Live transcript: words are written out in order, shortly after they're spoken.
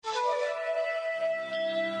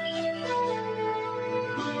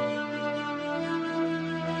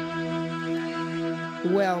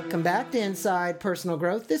Welcome back to Inside Personal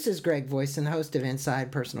Growth. This is Greg Voisin, host of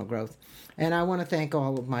Inside Personal Growth. And I want to thank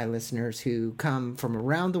all of my listeners who come from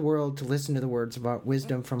around the world to listen to the words of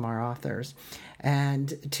wisdom from our authors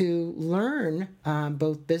and to learn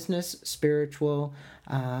both business, spiritual,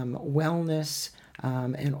 wellness,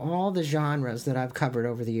 and all the genres that I've covered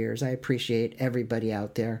over the years. I appreciate everybody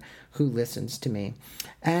out there who listens to me.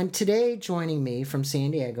 And today, joining me from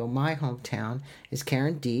San Diego, my hometown, is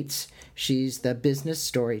Karen Dietz. She's the business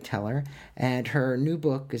storyteller, and her new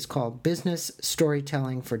book is called Business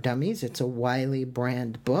Storytelling for Dummies. It's a Wiley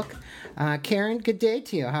brand book. Karen, good day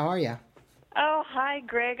to you. How are you? Oh, hi,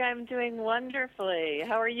 Greg. I'm doing wonderfully.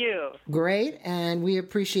 How are you? Great, and we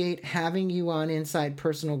appreciate having you on Inside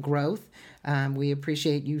Personal Growth. We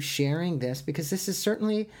appreciate you sharing this because this is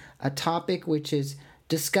certainly a topic which is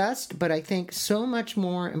discussed, but I think so much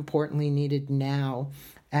more importantly needed now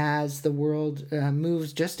as the world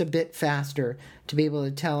moves just a bit faster to be able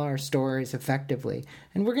to tell our stories effectively.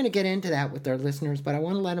 And we're going to get into that with our listeners, but I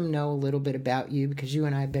want to let them know a little bit about you because you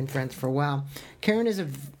and I have been friends for a while. Karen is a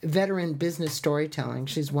veteran business storytelling.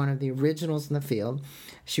 She's one of the originals in the field.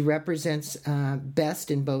 She represents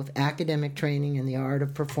best in both academic training and the art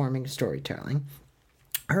of performing storytelling.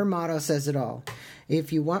 Her motto says it all.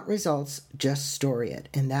 If you want results, just story it.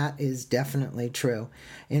 And that is definitely true.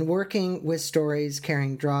 In working with stories,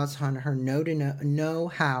 Karen draws on her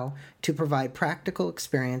know-how to provide practical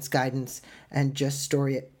experience, guidance, and just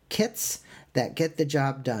story it kits that get the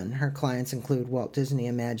job done. Her clients include Walt Disney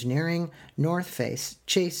Imagineering, North Face,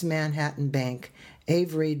 Chase Manhattan Bank,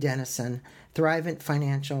 Avery Dennison, Thrivent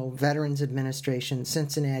Financial, Veterans Administration,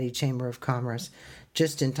 Cincinnati Chamber of Commerce,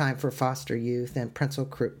 Just in Time for Foster Youth, and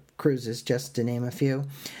Principal Cruises, just to name a few.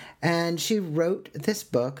 And she wrote this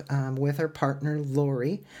book with her partner,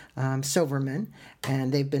 Lori Silverman,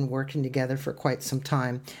 and they've been working together for quite some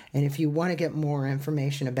time. And if you want to get more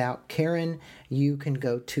information about Karen, you can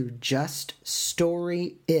go to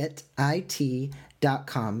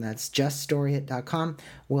juststoryit.com. That's juststoryit.com.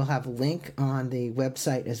 We'll have a link on the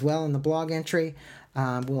website as well in the blog entry.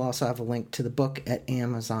 We'll also have a link to the book at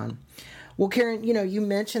Amazon. Well, Karen, you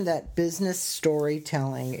mentioned that business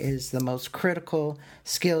storytelling is the most critical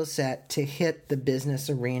skill set to hit the business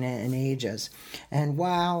arena in ages. And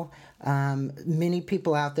while many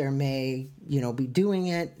people out there may, be doing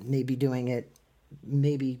it,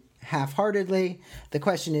 maybe half-heartedly, the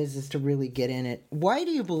question is to really get in it. Why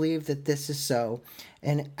do you believe that this is so?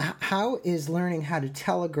 And how is learning how to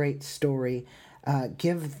tell a great story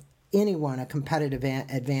give anyone a competitive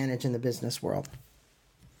advantage in the business world?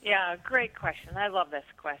 Yeah, great question. I love this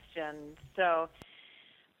question. So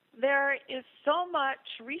there is so much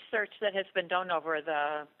research that has been done over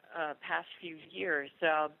the past few years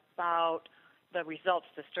about the results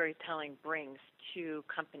the storytelling brings to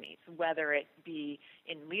companies, whether it be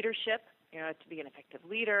in leadership, to be an effective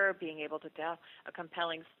leader, being able to tell a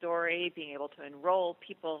compelling story, being able to enroll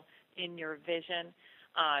people in your vision,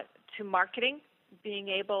 to marketing, being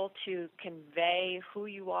able to convey who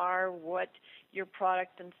you are, what your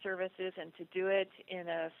product and service is, and to do it in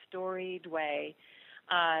a storied way,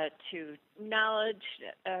 to knowledge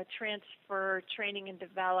transfer, training and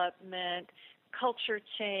development, culture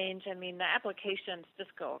change. I mean, the applications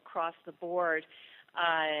just go across the board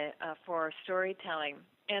for storytelling.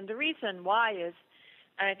 And the reason why is,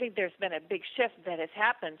 and I think there's been a big shift that has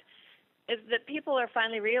happened, is that people are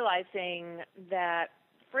finally realizing that,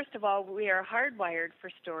 first of all, we are hardwired for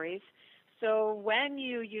stories. So when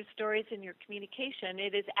you use stories in your communication,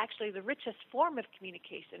 it is actually the richest form of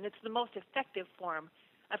communication. It's the most effective form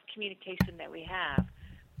of communication that we have.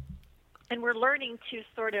 And we're learning to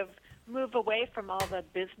sort of move away from all the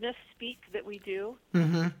business speak that we do,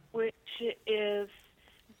 which is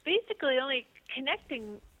basically only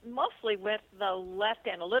connecting mostly with the left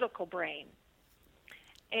analytical brain.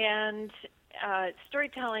 And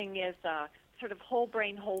storytelling is a sort of whole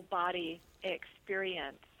brain, whole body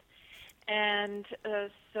experience. And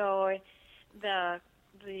so that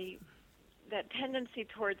tendency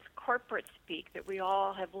towards corporate speak that we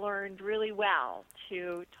all have learned really well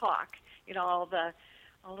to talk, all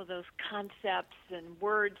of those concepts and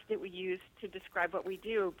words that we use to describe what we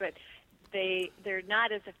do, but they're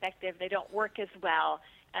not as effective. They don't work as well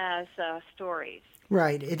as stories.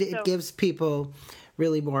 Right. It gives people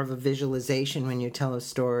really more of a visualization when you tell a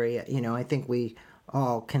story. I think we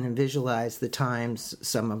all can visualize the times,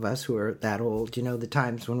 some of us who are that old, the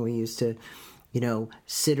times when we used to,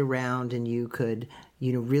 sit around and you could,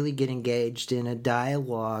 really get engaged in a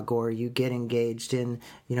dialogue, or you get engaged in,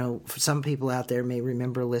 some people out there may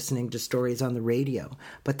remember listening to stories on the radio.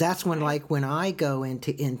 But that's when I go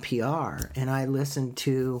into NPR and I listen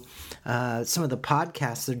to some of the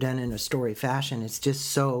podcasts that are done in a story fashion, it's just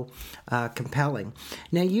so compelling.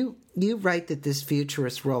 Now, you write that this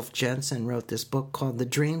futurist Rolf Jensen wrote this book called The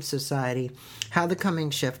Dream Society, How the Coming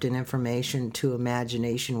Shift in Information to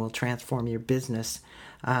Imagination Will Transform Your Business.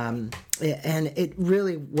 And it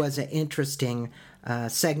really was an interesting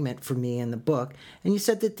segment for me in the book. And you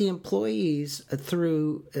said that the employees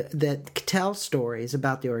that tell stories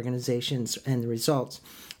about the organizations and the results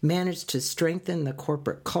managed to strengthen the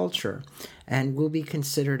corporate culture and will be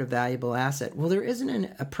considered a valuable asset. Well, there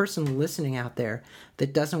isn't a person listening out there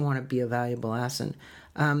that doesn't want to be a valuable asset.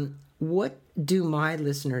 What do my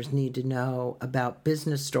listeners need to know about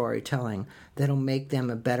business storytelling that'll make them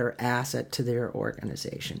a better asset to their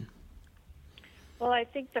organization? Well, I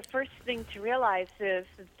think the first thing to realize is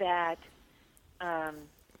that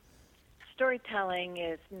storytelling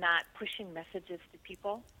is not pushing messages to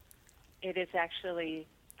people. It is actually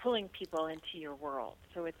pulling people into your world.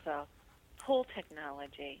 So it's a pull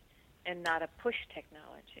technology and not a push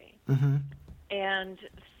technology. Mm-hmm. And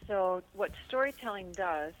so what storytelling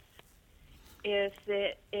does is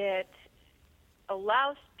that it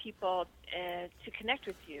allows people to connect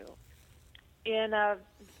with you in a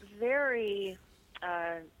very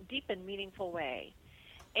deep and meaningful way.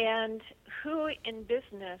 And who in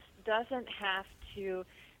business doesn't have to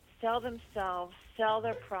sell themselves, sell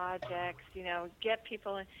their projects, get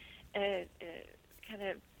people kind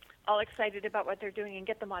of all excited about what they're doing and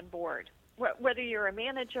get them on board. Whether you're a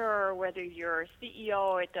manager or whether you're a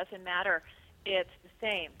CEO, it doesn't matter. It's the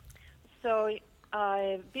same. So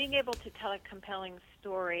being able to tell a compelling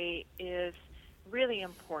story is really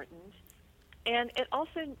important. And it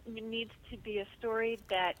also needs to be a story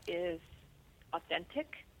that is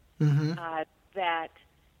authentic, mm-hmm. That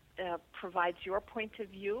provides your point of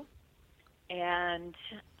view, and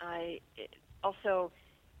it also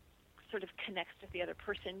sort of connects with the other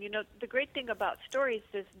person. The great thing about stories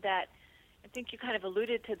is that, I think you kind of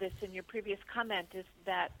alluded to this in your previous comment, is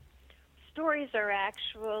that stories are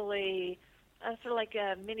actually sort of like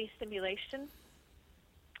a mini simulation,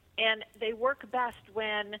 and they work best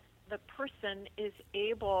when the person is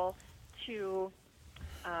able to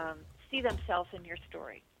see themselves in your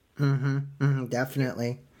story. Mm-hmm. Mm-hmm.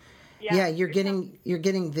 Definitely. Yeah, you're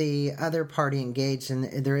getting the other party engaged,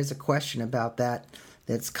 and there is a question about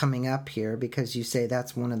that's coming up here, because you say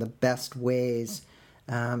that's one of the best ways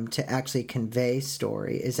to actually convey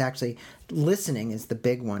story is actually listening is the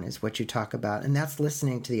big one, is what you talk about, and that's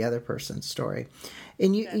listening to the other person's story.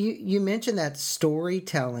 And you mentioned that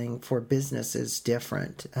storytelling for business is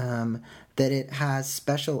different, that it has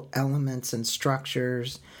special elements and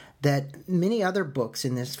structures that many other books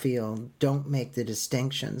in this field don't make the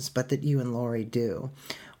distinctions, but that you and Lori do.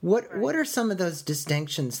 What are some of those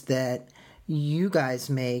distinctions that you guys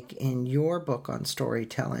make in your book on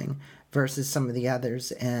storytelling versus some of the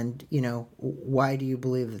others, and why do you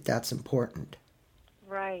believe that that's important?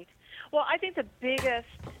 Right. Well, I think the biggest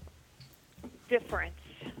difference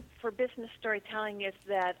for business storytelling is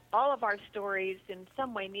that all of our stories in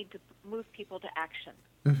some way need to move people to action.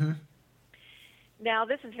 Mm-hmm. Now,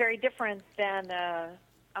 this is very different than a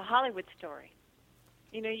Hollywood story.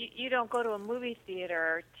 You don't go to a movie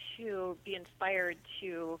theater to be inspired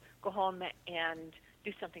to go home and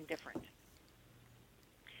do something different.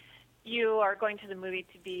 You are going to the movie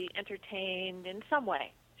to be entertained in some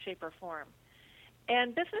way, shape, or form.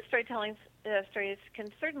 And business storytelling stories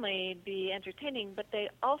can certainly be entertaining, but they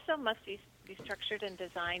also must be structured and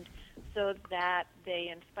designed so that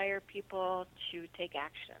they inspire people to take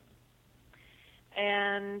action.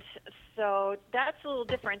 And so that's a little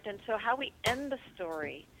different. And so how we end the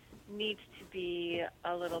story needs to be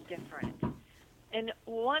a little different. And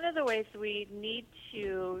one of the ways we need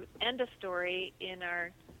to end a story in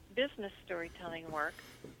our business storytelling work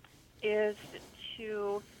is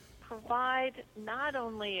to provide not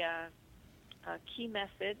only a key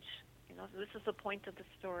message, this is the point of the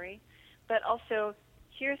story, but also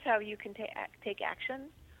here's how you can take action,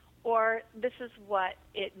 or this is what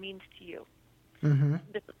it means to you. Mm-hmm.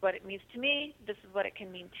 This is what it means to me. This is what it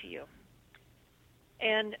can mean to you.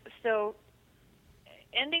 And so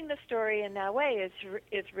ending the story in that way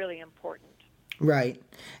is really important. Right.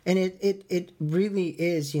 And it really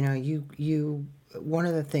is, you one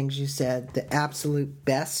of the things you said, the absolute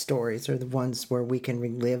best stories are the ones where we can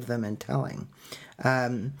relive them in telling.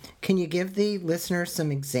 Can you give the listener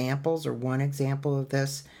some examples, or one example of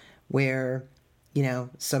this where,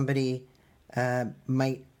 somebody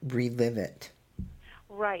might relive it?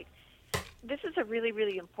 Right. This is a really,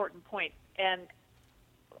 really important point. And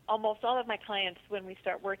almost all of my clients, when we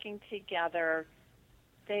start working together,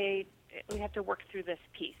 we have to work through this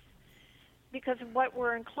piece. Because what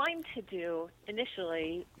we're inclined to do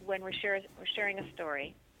initially when we're sharing a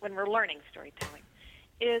story, when we're learning storytelling,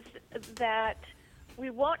 is that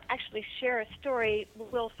we won't actually share a story.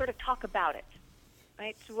 We'll sort of talk about it,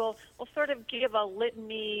 right? So we'll sort of give a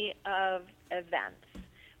litany of events.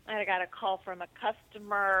 I got a call from a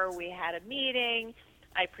customer. We had a meeting.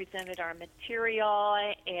 I presented our material,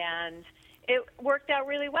 and it worked out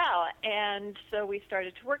really well. And so we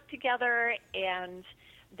started to work together, and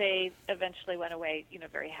they eventually went away,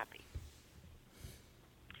 very happy.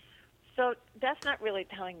 So that's not really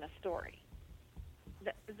telling the story.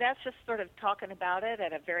 That's just sort of talking about it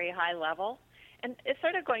at a very high level. And it's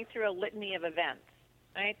sort of going through a litany of events,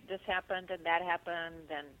 right? This happened, and that happened,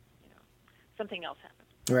 and, something else happened.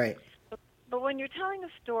 Right. But when you're telling a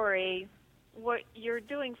story, what you're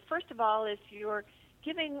doing, first of all, is you're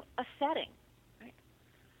giving a setting, right?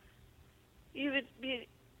 You would be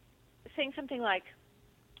saying something like,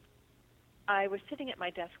 I was sitting at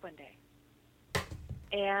my desk one day,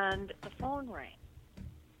 and the phone rang.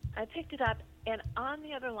 I picked it up, and on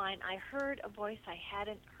the other line, I heard a voice I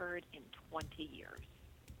hadn't heard in 20 years.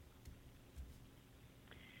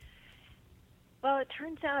 Well, it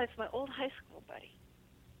turns out it's my old high school buddy.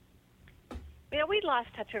 We'd lost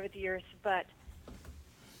touch over the years, but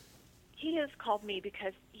he has called me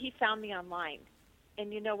because he found me online.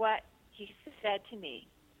 And you know what? He said to me,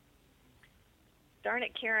 darn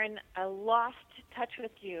it, Karen, I lost touch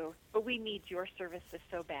with you, but we need your services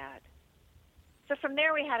so bad. So from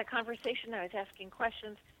there, we had a conversation. I was asking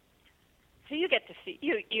questions. So you get to see,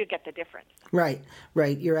 you get the difference. Right.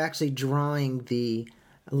 You're actually drawing the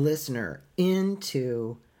listener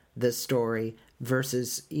into the story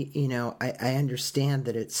versus, I understand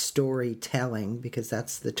that it's storytelling because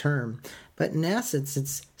that's the term, but in essence,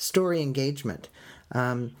 it's story engagement.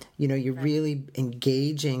 You're really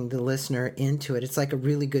engaging the listener into it. It's like a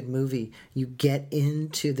really good movie. You get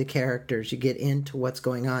into the characters, you get into what's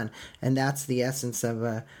going on, and that's the essence of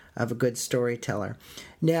a good storyteller.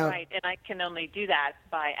 Now, right, and I can only do that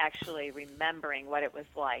by actually remembering what it was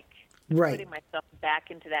like. Right. Putting myself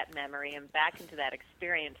back into that memory and back into that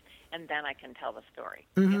experience, and then I can tell the story.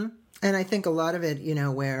 Mm-hmm. And I think a lot of it,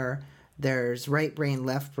 where there's right brain,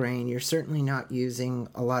 left brain, you're certainly not using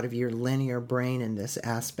a lot of your linear brain in this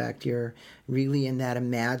aspect. You're really in that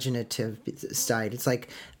imaginative side. It's like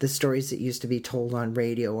the stories that used to be told on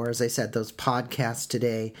radio, or as I said, those podcasts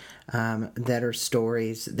today that are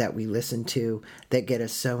stories that we listen to that get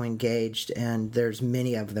us so engaged, and there's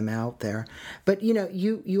many of them out there. But,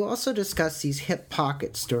 you also discuss these hip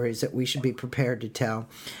pocket stories that we should be prepared to tell.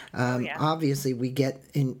 Obviously, we get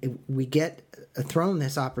thrown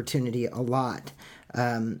this opportunity a lot.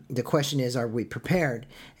 The question is, are we prepared?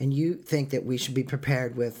 And you think that we should be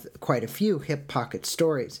prepared with quite a few hip pocket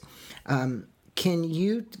stories. Can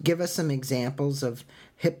you give us some examples of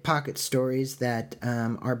hip pocket stories that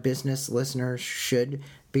our business listeners should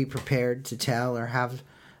be prepared to tell or have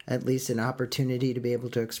at least an opportunity to be able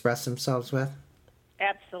to express themselves with?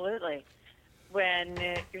 Absolutely. When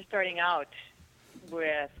you're starting out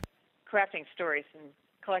with crafting stories and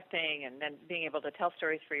collecting and then being able to tell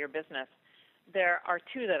stories for your business, there are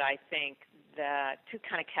two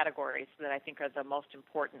kind of categories that I think are the most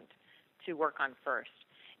important to work on first.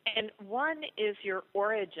 And one is your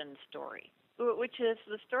origin story, which is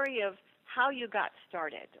the story of how you got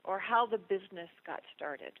started or how the business got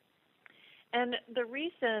started. And the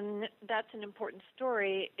reason that's an important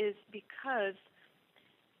story is because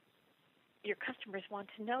your customers want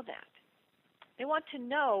to know that. They want to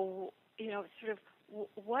know, sort of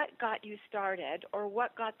what got you started or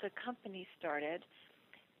what got the company started.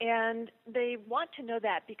 And they want to know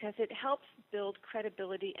that because it helps build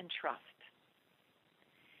credibility and trust.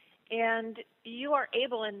 And you are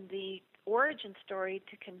able in the origin story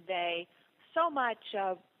to convey so much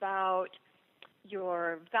about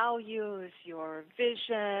your values, your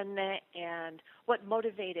vision, and what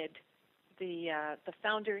motivated the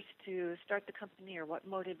founders to start the company or what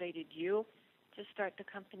motivated you to start the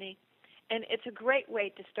company. And it's a great way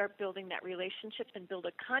to start building that relationship and build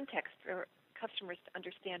a context for customers to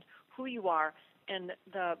understand who you are and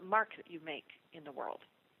the mark that you make in the world.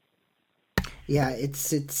 Yeah,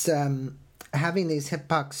 it's having these hip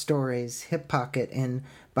pocket, and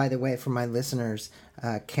by the way, for my listeners,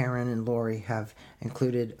 Karen and Lori have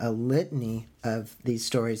included a litany of these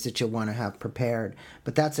stories that you'll want to have prepared.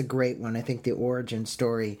 But that's a great one. I think the origin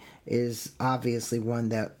story is obviously one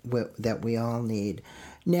that we all need.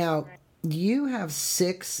 Now, you have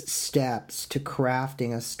 6 steps to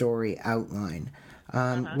crafting a story outline.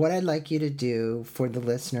 What I'd like you to do for the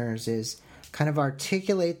listeners is kind of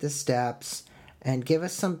articulate the steps and give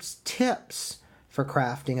us some tips for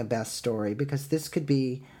crafting a best story, because this could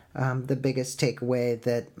be the biggest takeaway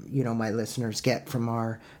that my listeners get from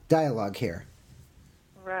our dialogue here.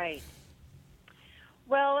 Right.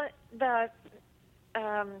 Well, the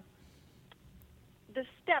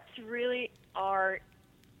steps really are,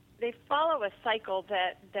 they follow a cycle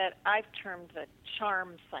that I've termed the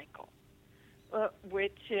charm cycle,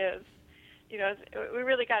 which is, we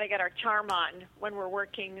really got to get our charm on when we're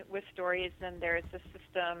working with stories, and there's a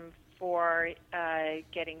system for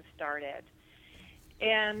getting started.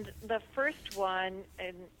 And the first one,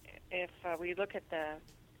 and if we look at the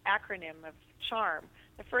acronym of CHARM,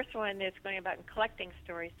 the first one is going about collecting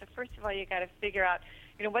stories. So first of all, you got to figure out,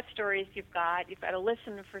 what stories you've got. You've got to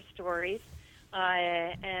listen for stories,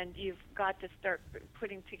 and you've got to start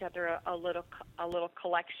putting together a little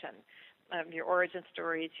collection of your origin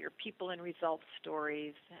stories, your people and results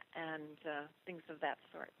stories, and things of that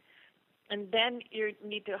sort. And then you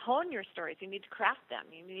need to hone your stories. You need to craft them.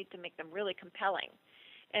 You need to make them really compelling.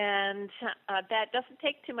 And that doesn't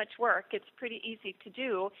take too much work. It's pretty easy to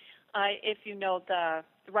do if you know the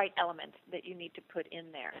right elements that you need to put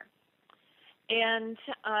in there. And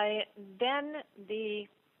then the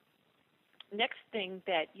next thing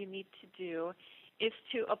that you need to do is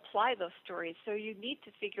to apply those stories. So you need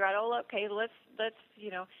to figure out, let's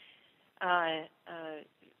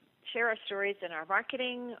share our stories in our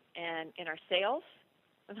marketing and in our sales.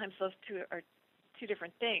 Sometimes those two are two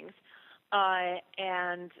different things.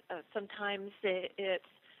 And sometimes it's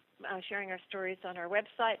sharing our stories on our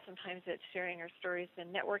website. Sometimes it's sharing our stories in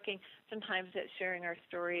networking. Sometimes it's sharing our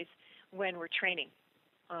stories when we're training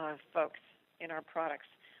folks in our products.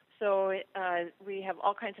 So we have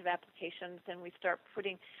all kinds of applications, and we start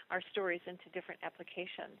putting our stories into different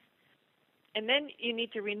applications. And then you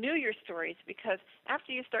need to renew your stories, because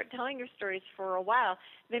after you start telling your stories for a while,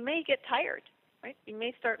 they may get tired, right? You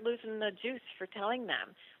may start losing the juice for telling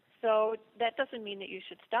them. So that doesn't mean that you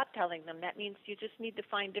should stop telling them. That means you just need to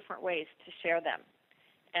find different ways to share them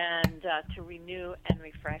and to renew and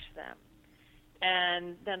refresh them.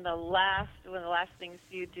 And then one of the last things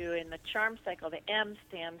you do in the charm cycle, the M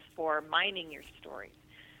stands for mining your stories.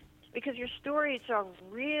 Because your stories are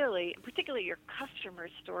really, particularly your customer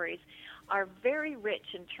stories, are very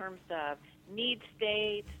rich in terms of need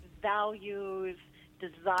states, values,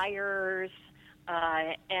 desires,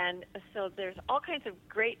 and so there's all kinds of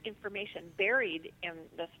great information buried in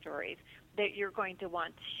the stories that you're going to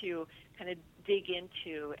want to kind of dig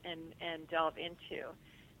into and delve into.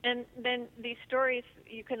 And then these stories,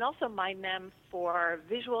 you can also mine them for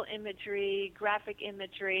visual imagery, graphic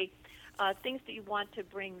imagery, things that you want to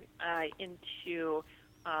bring into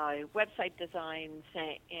website designs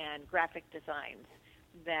and graphic designs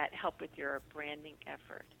that help with your branding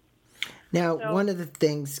effort. Now, one of the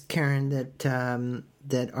things, Karen,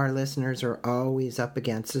 that our listeners are always up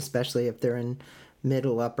against, especially if they're in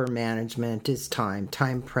middle, upper management, is time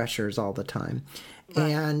pressures all the time.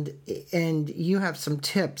 Right. And you have some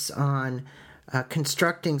tips on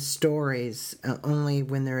constructing stories only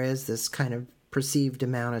when there is this kind of perceived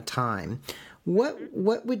amount of time.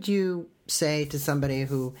 What would you say to somebody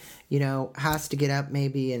who, has to get up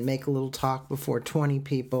maybe and make a little talk before 20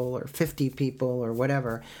 people or 50 people or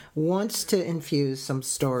whatever, wants to infuse some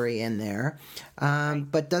story in there,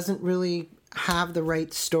 but doesn't really have the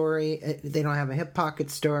right story? They don't have a hip pocket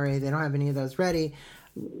story. They don't have any of those ready.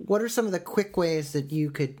 What are some of the quick ways that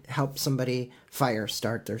you could help somebody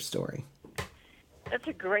start their story? That's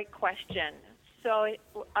a great question. So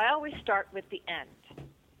I always start with the end.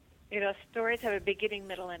 Stories have a beginning,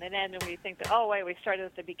 middle, and an end, and we think that, we started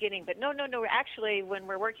at the beginning. But no. Actually, when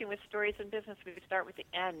we're working with stories in business, we start with the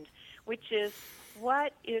end, which is,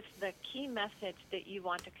 what is the key message that you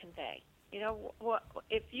want to convey?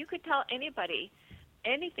 If you could tell anybody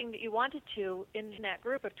anything that you wanted to in that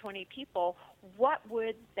group of 20 people, what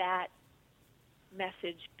would that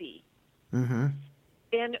message be? Mm-hmm.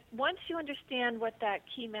 And once you understand what that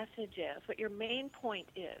key message is, what your main point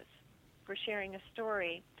is for sharing a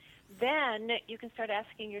story, then you can start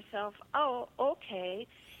asking yourself,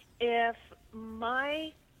 if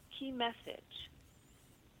my key message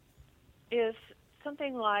is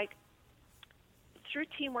something like, through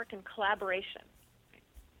teamwork and collaboration,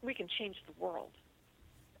 we can change the world,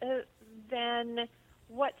 then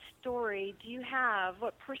what story do you have,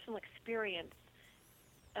 what personal experience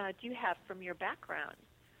do you have from your background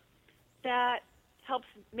that helps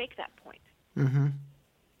make that point? Mm-hmm.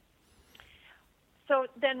 So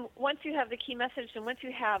then once you have the key message and once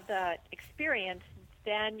you have the experience,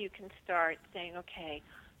 then you can start saying, okay,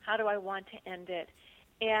 how do I want to end it?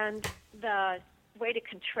 And the way to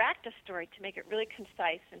contract a story to make it really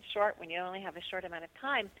concise and short when you only have a short amount of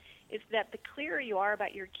time is that the clearer you are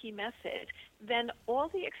about your key message, then all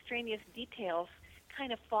the extraneous details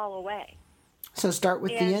kind of fall away. So start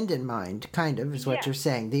with the end in mind, kind of, is what you're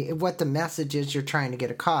saying. What the message is you're trying to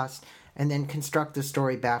get across, and then construct the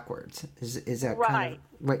story backwards. Is that kind of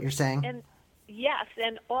what you're saying? And yes,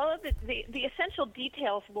 and all of the essential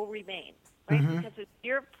details will remain, right? Mm-hmm. Because if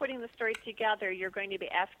you're putting the story together, you're going to be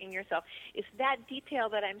asking yourself, is that detail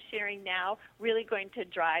that I'm sharing now really going to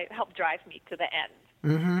help drive me to the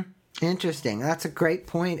end? Mm-hmm. Interesting. That's a great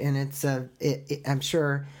point, and it's I'm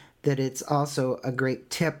sure that it's also a great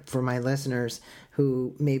tip for my listeners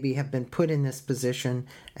who maybe have been put in this position,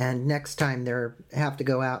 and next time they have to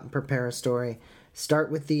go out and prepare a story,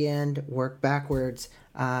 start with the end, work backwards.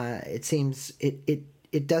 It seems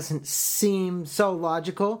it doesn't seem so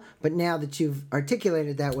logical, but now that you've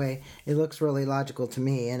articulated that way, it looks really logical to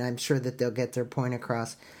me, and I'm sure that they'll get their point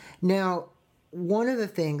across. Now, one of the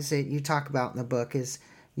things that you talk about in the book is,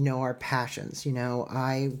 our passions.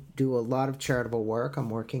 I do a lot of charitable work. I'm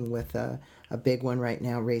working with a big one right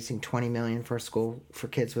now, raising $20 million for a school for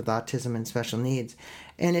kids with autism and special needs.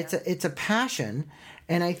 And it's a passion.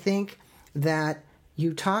 And I think that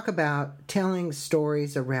you talk about telling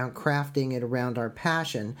stories around crafting it around our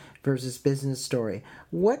passion versus business story.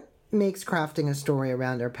 What makes crafting a story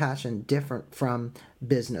around our passion different from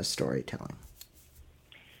business storytelling?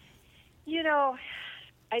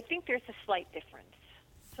 I think there's a slight difference.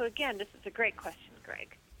 So again, this is a great question,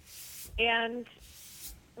 Greg. And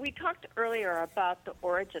we talked earlier about the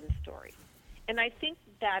origin story. And I think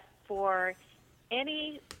that for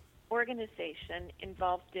any organization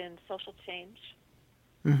involved in social change,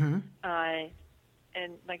 mm-hmm.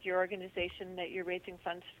 And like your organization that you're raising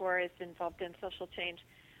funds for is involved in social change,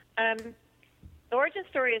 the origin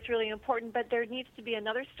story is really important, but there needs to be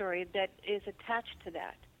another story that is attached to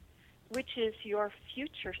that, which is your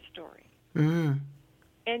future story. Mm-hmm.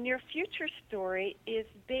 And your future story is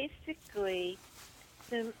basically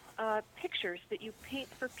some pictures that you paint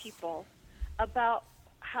for people about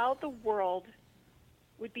how the world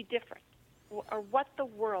would be different, or what the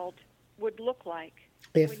world would look like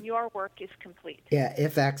when your work is complete. Yeah,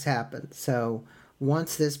 if X happens. So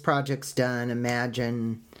once this project's done,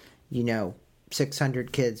 imagine,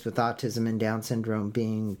 600 kids with autism and Down syndrome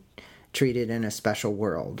being treated in a special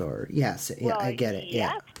world. Or I get it.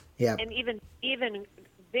 Yes. Yeah. And even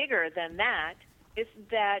bigger than that is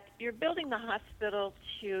that you're building the hospital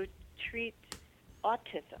to treat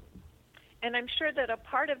autism. And I'm sure that a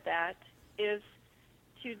part of that is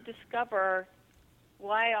to discover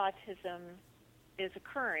why autism is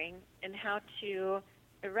occurring and how to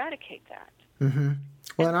eradicate that. Mm-hmm.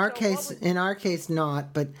 Well, in our case,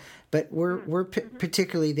 not, but we're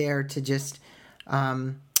particularly there to just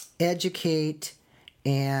educate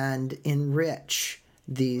and enrich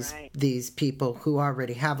these people who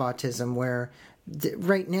already have autism, where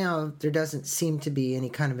right now there doesn't seem to be any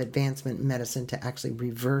kind of advancement in medicine to actually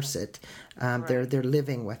reverse it. They're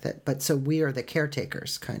living with it, but so we are the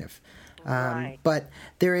caretakers, kind of. But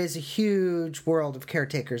there is a huge world of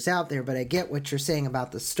caretakers out there. But I get what you're saying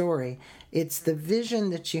about the story. It's the vision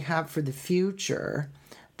that you have for the future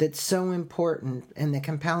that's so important, and the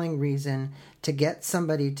compelling reason to get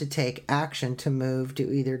somebody to take action, to move,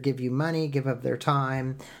 to either give you money, give up their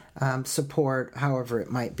time, support, however it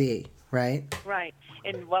might be, right? Right.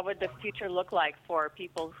 And what would the future look like for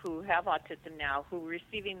people who have autism now, who are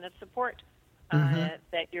receiving the support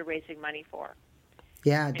that you're raising money for?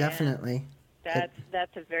 Yeah, definitely. And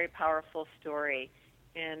that's a very powerful story.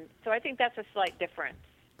 And so I think that's a slight difference.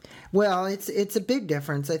 Well, it's a big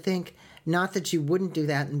difference. I think not that you wouldn't do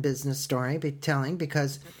that in business storytelling,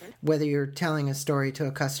 because whether you're telling a story to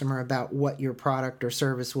a customer about what your product or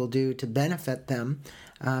service will do to benefit them,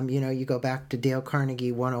 you go back to Dale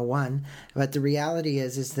Carnegie 101, but the reality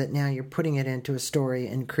is that now you're putting it into a story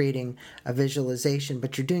and creating a visualization,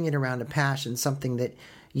 but you're doing it around a passion, something that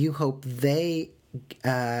you hope they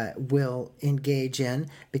will engage in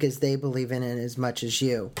because they believe in it as much as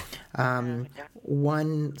you.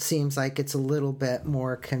 One seems like it's a little bit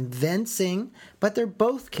more convincing, but they're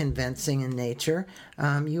both convincing in nature.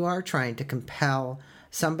 You are trying to compel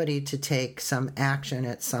somebody to take some action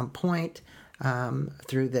at some point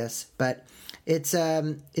through this. But it's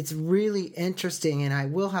really interesting, and I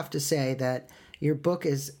will have to say that your book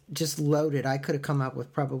is just loaded. I could have come up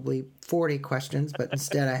with probably 40 questions, but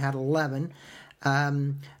instead I had 11.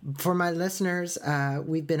 For my listeners,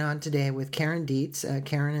 we've been on today with Karen Dietz.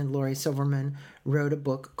 Karen and Lori Silverman wrote a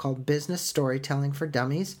book called Business Storytelling for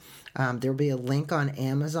Dummies. There'll be a link on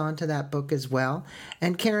Amazon to that book as well.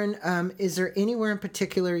 And Karen, is there anywhere in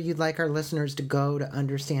particular you'd like our listeners to go to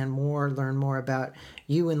understand more, learn more about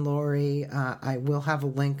you and Lori? I will have a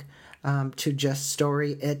link to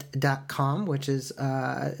juststoryit.com, which is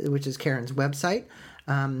Karen's website.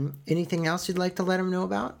 Anything else you'd like to let them know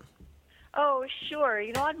about? Oh, sure.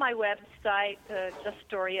 On my website, the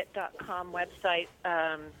juststoryit.com website,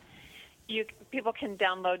 people can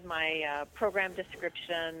download my program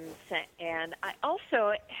descriptions, and I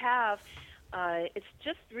also have, it's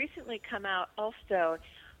just recently come out also,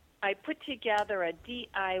 I put together a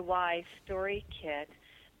DIY story kit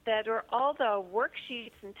that are all the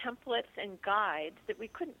worksheets and templates and guides that we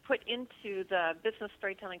couldn't put into the Business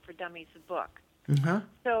Storytelling for Dummies book. Mm-hmm.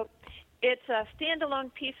 So it's a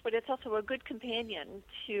standalone piece, but it's also a good companion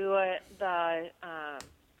to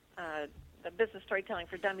the Business Storytelling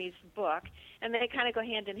for Dummies book, and they kind of go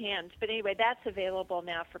hand in hand. But anyway, that's available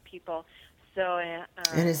now for people. So,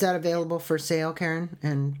 and is that available for sale, Karen?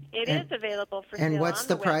 It is available for sale. And what's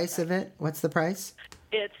the price website. of it? What's the price?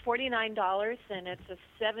 It's $49, and it's a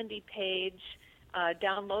 70-page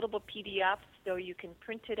downloadable PDF, so you can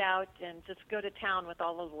print it out and just go to town with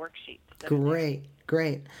all those worksheets.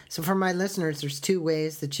 Great. So for my listeners, there's two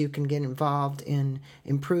ways that you can get involved in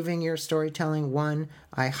improving your storytelling. One,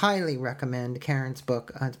 I highly recommend Karen's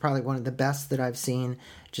book. It's probably one of the best that I've seen.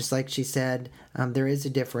 Just like she said, there is a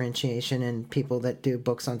differentiation in people that do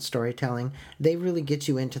books on storytelling. They really get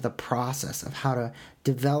you into the process of how to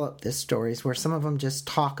develop the stories, where some of them just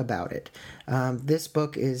talk about it. This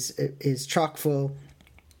book is chock full.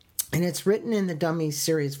 And it's written in the Dummies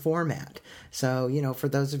series format. So, for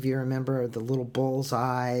those of you who remember the little bull's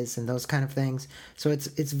eyes and those kind of things. So it's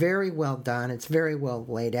very well done. It's very well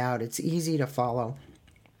laid out. It's easy to follow.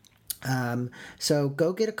 So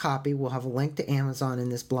go get a copy. We'll have a link to Amazon in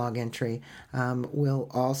this blog entry. We'll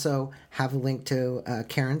also have a link to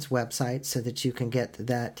Karen's website so that you can get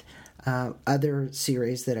that other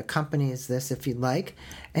series that accompanies this if you'd like.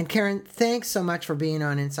 And Karen, thanks so much for being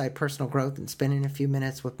on Inside Personal Growth and spending a few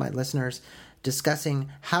minutes with my listeners discussing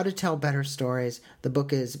how to tell better stories. The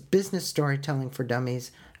book is Business Storytelling for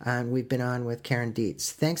Dummies, and we've been on with Karen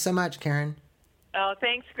Dietz. Thanks so much, Karen. Oh,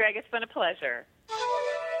 thanks, Greg. It's been a pleasure.